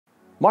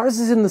Mars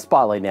is in the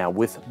spotlight now,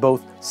 with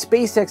both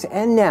SpaceX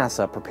and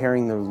NASA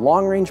preparing their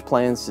long-range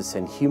plans to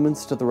send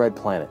humans to the red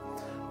planet.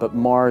 But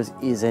Mars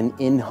is an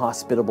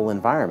inhospitable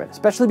environment,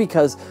 especially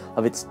because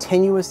of its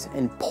tenuous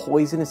and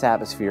poisonous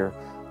atmosphere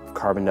of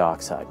carbon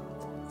dioxide.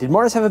 Did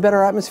Mars have a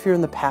better atmosphere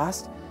in the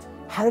past?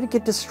 How did it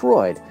get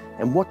destroyed?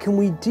 And what can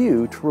we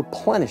do to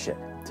replenish it,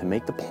 to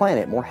make the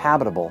planet more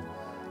habitable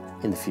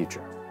in the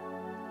future?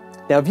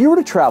 Now, if you were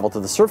to travel to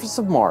the surface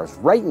of Mars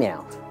right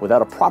now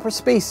without a proper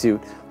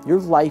spacesuit, your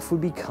life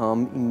would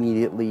become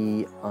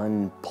immediately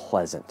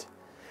unpleasant.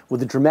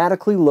 With a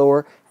dramatically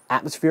lower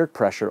atmospheric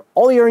pressure,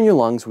 all the air in your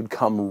lungs would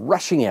come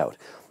rushing out.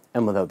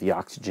 And without the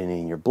oxygen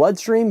in your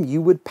bloodstream,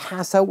 you would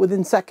pass out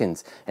within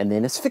seconds and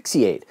then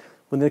asphyxiate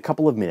within a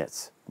couple of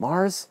minutes.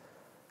 Mars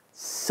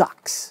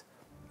sucks.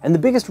 And the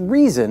biggest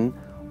reason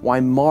why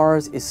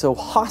Mars is so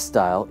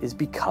hostile is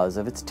because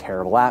of its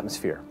terrible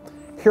atmosphere.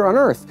 Here on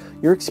Earth,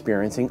 you're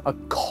experiencing a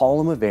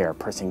column of air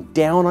pressing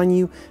down on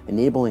you,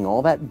 enabling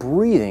all that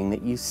breathing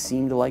that you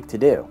seem to like to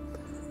do.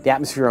 The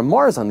atmosphere on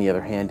Mars, on the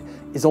other hand,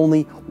 is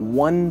only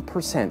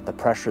 1% the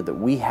pressure that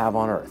we have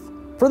on Earth.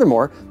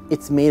 Furthermore,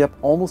 it's made up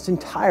almost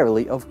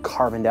entirely of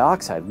carbon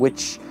dioxide,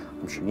 which,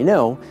 I'm sure you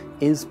know,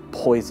 is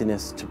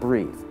poisonous to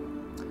breathe.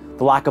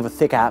 The lack of a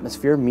thick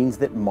atmosphere means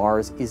that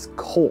Mars is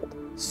cold.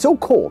 So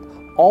cold,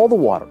 all the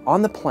water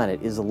on the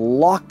planet is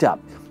locked up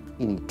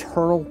in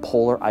eternal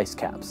polar ice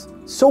caps.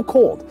 So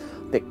cold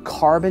that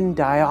carbon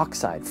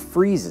dioxide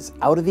freezes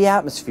out of the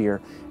atmosphere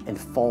and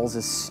falls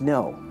as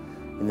snow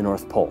in the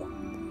North Pole.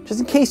 Just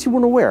in case you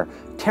weren't aware,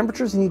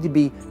 temperatures need to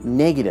be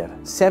negative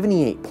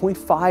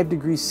 78.5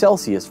 degrees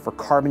Celsius for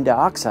carbon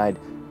dioxide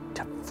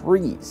to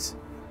freeze.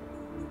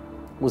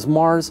 Was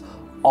Mars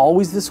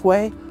always this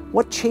way?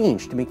 What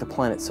changed to make the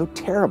planet so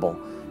terrible?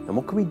 And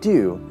what can we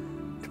do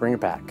to bring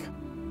it back?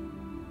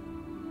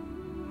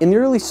 In the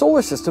early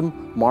solar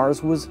system,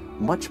 Mars was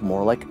much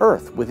more like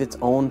Earth, with its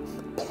own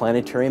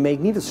planetary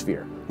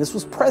magnetosphere. This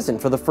was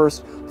present for the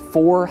first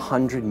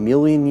 400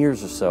 million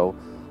years or so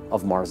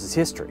of Mars's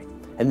history.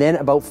 And then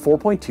about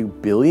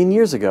 4.2 billion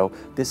years ago,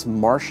 this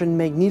Martian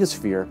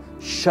magnetosphere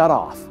shut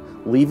off,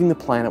 leaving the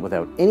planet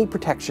without any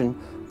protection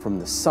from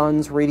the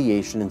sun's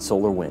radiation and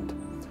solar wind.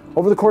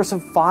 Over the course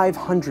of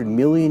 500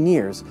 million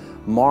years,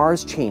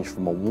 Mars changed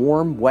from a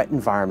warm, wet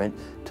environment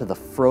to the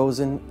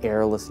frozen,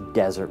 airless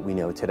desert we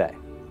know today.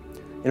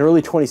 In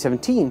early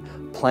 2017,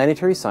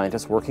 planetary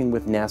scientists working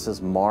with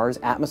NASA's Mars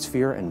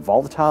Atmosphere and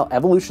Volatile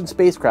Evolution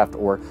spacecraft,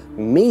 or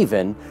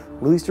MAVEN,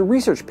 released a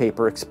research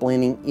paper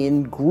explaining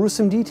in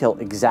gruesome detail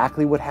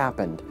exactly what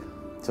happened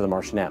to the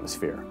Martian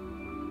atmosphere.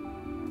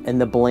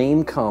 And the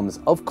blame comes,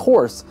 of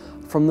course,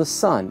 from the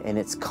sun and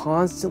its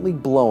constantly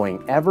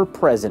blowing,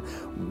 ever-present,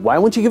 why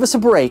won't you give us a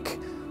break,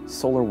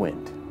 solar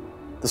wind.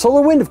 The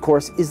solar wind, of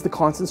course, is the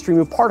constant stream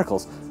of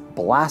particles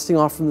blasting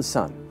off from the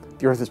sun.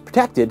 The Earth is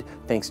protected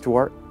thanks to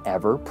our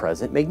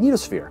ever-present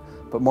magnetosphere,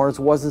 but Mars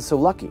wasn't so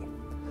lucky.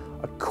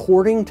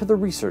 According to the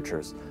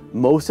researchers,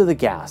 most of the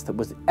gas that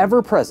was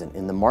ever present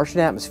in the Martian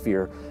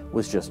atmosphere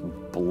was just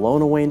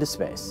blown away into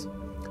space.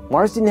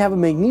 Mars didn't have a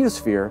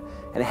magnetosphere,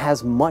 and it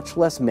has much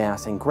less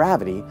mass and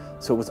gravity,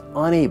 so it was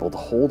unable to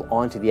hold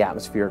onto the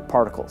atmospheric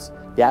particles.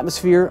 The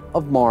atmosphere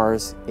of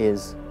Mars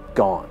is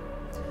gone.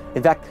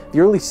 In fact,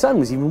 the early sun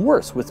was even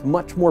worse, with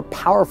much more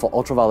powerful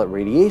ultraviolet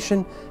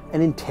radiation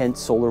and intense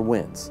solar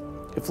winds.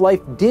 If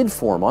life did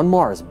form on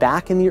Mars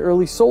back in the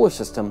early solar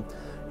system,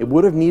 it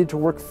would have needed to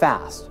work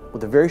fast,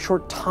 with a very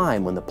short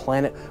time when the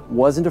planet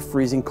wasn't a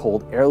freezing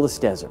cold, airless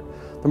desert.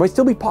 There might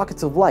still be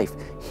pockets of life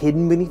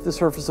hidden beneath the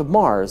surface of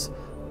Mars,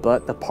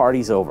 but the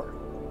party's over.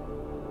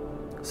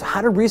 So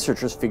how did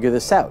researchers figure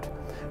this out?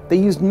 They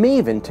used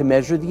MAVEN to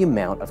measure the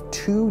amount of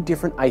two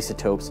different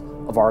isotopes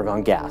of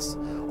argon gas.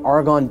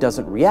 Argon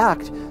doesn't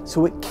react,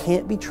 so it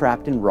can't be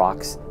trapped in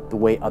rocks the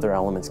way other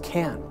elements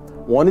can.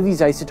 One of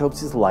these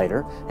isotopes is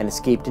lighter and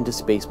escaped into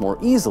space more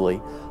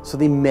easily, so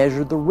they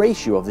measured the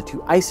ratio of the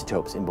two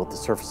isotopes in both the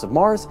surface of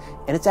Mars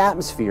and its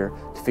atmosphere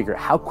to figure out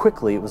how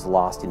quickly it was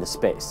lost into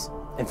space.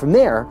 And from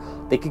there,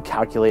 they could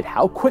calculate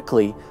how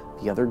quickly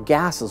the other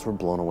gases were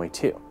blown away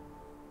too.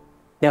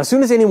 Now, as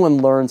soon as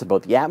anyone learns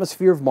about the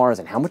atmosphere of Mars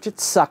and how much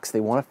it sucks, they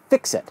want to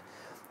fix it.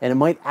 And it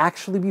might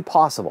actually be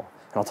possible.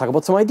 And I'll talk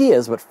about some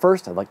ideas, but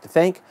first I'd like to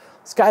thank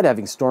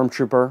skydiving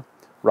stormtrooper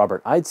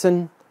Robert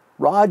Eidson,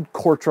 Rod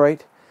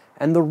Courtright,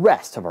 and the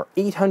rest of our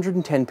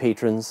 810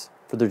 patrons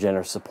for their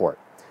generous support.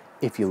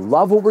 If you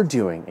love what we're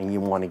doing and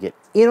you want to get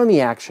in on the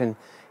action,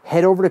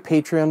 head over to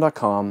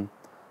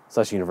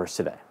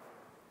patreon.com/universetoday.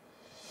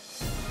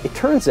 It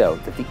turns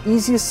out that the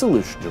easiest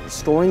solution to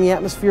restoring the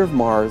atmosphere of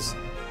Mars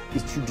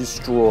is to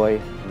destroy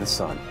the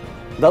sun.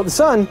 Without the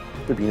sun,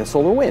 there'd be no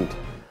solar wind.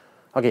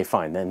 Okay,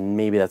 fine, then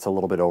maybe that's a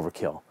little bit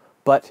overkill.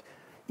 But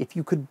if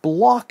you could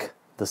block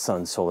the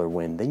sun's solar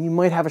wind, then you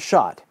might have a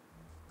shot.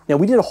 Now,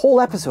 we did a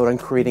whole episode on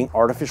creating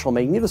artificial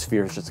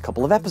magnetospheres just a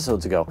couple of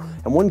episodes ago,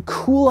 and one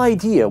cool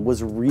idea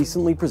was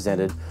recently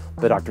presented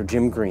by Dr.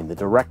 Jim Green, the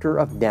director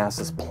of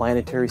NASA's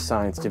Planetary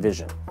Science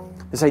Division.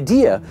 This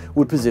idea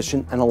would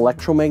position an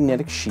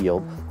electromagnetic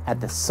shield at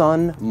the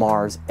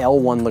Sun-Mars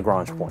L1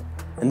 Lagrange point.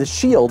 and the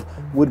shield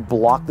would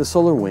block the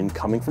solar wind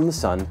coming from the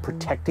sun,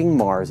 protecting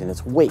Mars in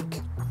its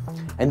wake.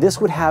 And this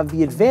would have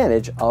the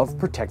advantage of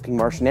protecting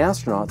Martian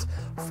astronauts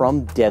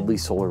from deadly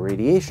solar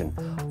radiation,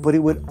 but it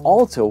would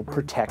also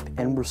protect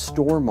and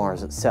restore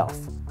Mars itself.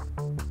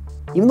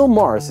 Even though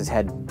Mars has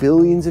had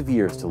billions of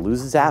years to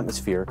lose its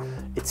atmosphere,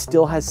 it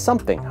still has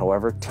something,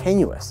 however,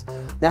 tenuous.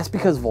 That's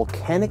because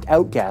volcanic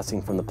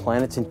outgassing from the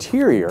planet's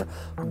interior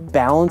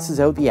balances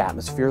out the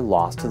atmosphere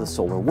lost to the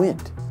solar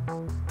wind.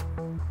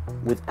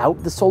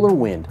 Without the solar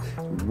wind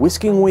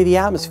whisking away the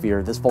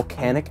atmosphere, this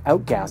volcanic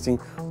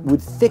outgassing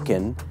would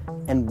thicken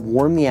and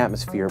warm the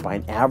atmosphere by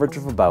an average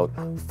of about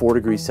 4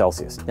 degrees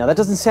Celsius. Now that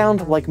doesn't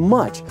sound like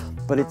much,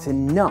 but it's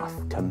enough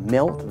to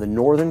melt the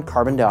northern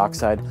carbon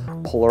dioxide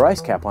polar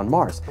ice cap on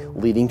Mars,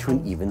 leading to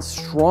an even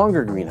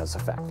stronger greenhouse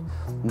effect.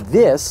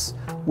 This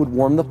would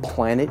warm the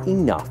planet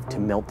enough to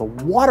melt the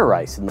water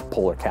ice in the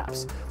polar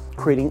caps,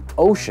 creating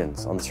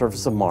oceans on the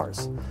surface of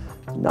Mars.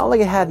 Not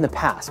like it had in the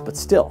past, but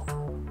still,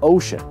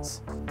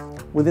 oceans.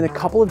 Within a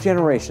couple of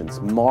generations,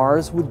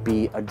 Mars would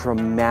be a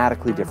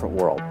dramatically different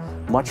world,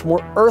 much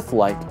more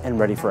Earth-like and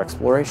ready for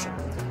exploration.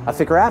 A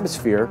thicker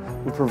atmosphere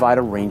would provide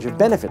a range of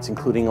benefits,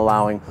 including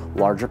allowing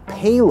larger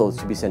payloads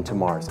to be sent to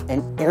Mars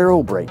and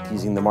aerobrake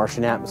using the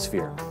Martian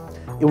atmosphere.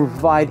 It would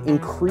provide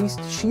increased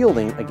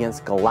shielding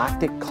against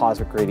galactic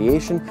cosmic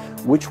radiation,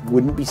 which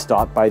wouldn't be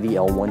stopped by the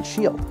L1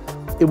 shield.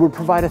 It would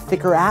provide a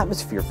thicker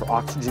atmosphere for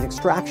oxygen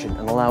extraction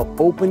and allow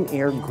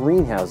open-air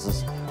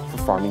greenhouses for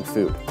farming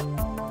food.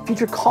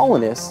 Future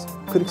colonists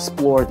could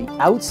explore the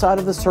outside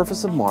of the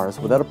surface of Mars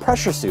without a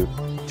pressure suit,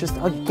 just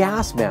a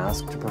gas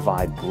mask to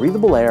provide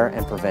breathable air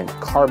and prevent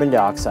carbon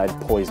dioxide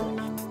poisoning.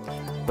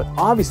 But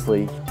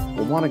obviously,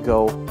 we'll want to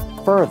go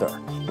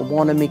further. We'll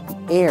want to make the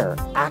air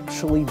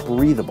actually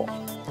breathable.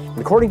 And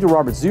according to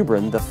Robert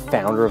Zubrin, the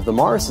founder of the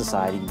Mars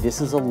Society,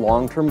 this is a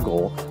long-term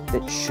goal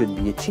that should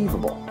be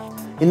achievable.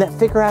 In that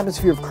thicker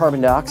atmosphere of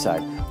carbon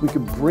dioxide, we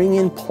could bring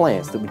in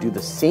plants that would do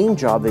the same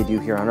job they do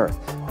here on Earth,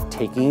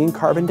 taking in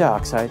carbon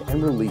dioxide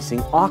and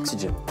releasing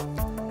oxygen.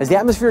 As the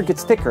atmosphere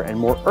gets thicker and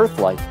more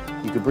Earth-like,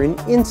 you could bring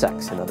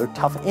insects and other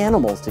tough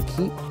animals to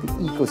keep the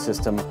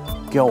ecosystem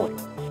going.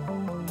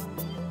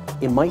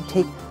 It might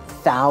take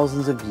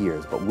thousands of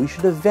years, but we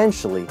should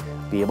eventually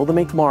be able to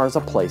make Mars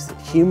a place that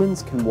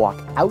humans can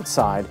walk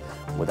outside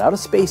without a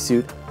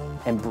spacesuit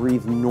and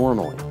breathe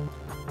normally.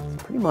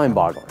 It's pretty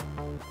mind-boggling.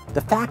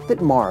 The fact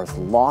that Mars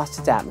lost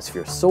its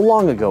atmosphere so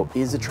long ago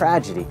is a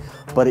tragedy,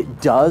 but it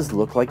does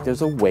look like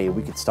there's a way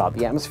we could stop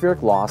the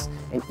atmospheric loss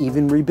and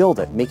even rebuild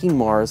it, making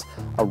Mars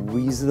a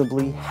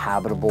reasonably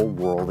habitable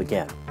world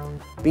again.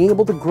 Being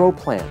able to grow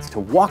plants, to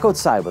walk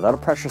outside without a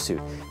pressure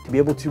suit, to be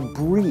able to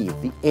breathe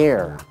the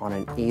air on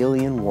an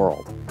alien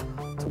world.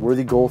 It's a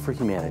worthy goal for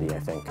humanity, I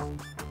think.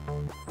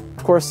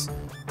 Of course,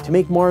 to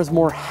make Mars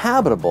more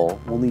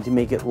habitable, we'll need to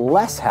make it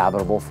less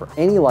habitable for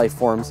any life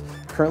forms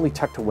currently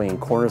tucked away in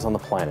corners on the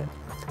planet.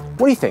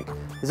 What do you think?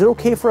 Is it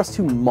okay for us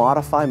to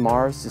modify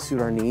Mars to suit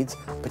our needs,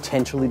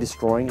 potentially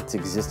destroying its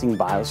existing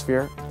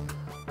biosphere?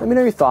 Let me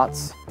know your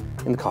thoughts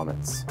in the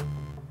comments.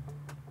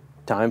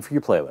 Time for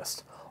your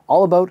playlist,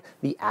 all about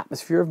the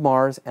atmosphere of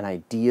Mars and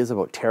ideas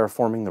about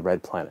terraforming the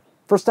red planet.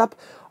 First up,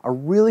 a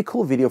really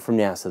cool video from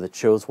NASA that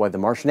shows why the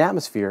Martian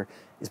atmosphere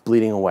is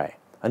bleeding away.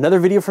 Another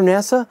video from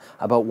NASA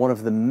about one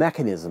of the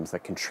mechanisms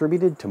that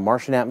contributed to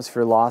Martian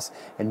atmosphere loss,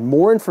 and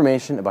more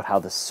information about how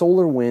the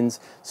solar winds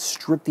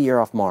strip the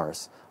air off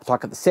Mars. I'll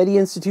talk at the SETI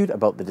Institute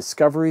about the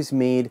discoveries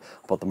made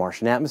about the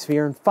Martian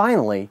atmosphere, and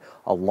finally,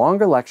 a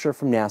longer lecture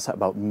from NASA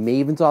about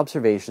MAVEN's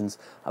observations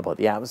about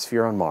the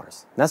atmosphere on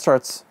Mars. And that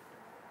starts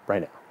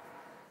right now.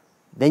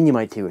 Then you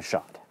might take a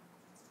shot.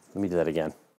 Let me do that again.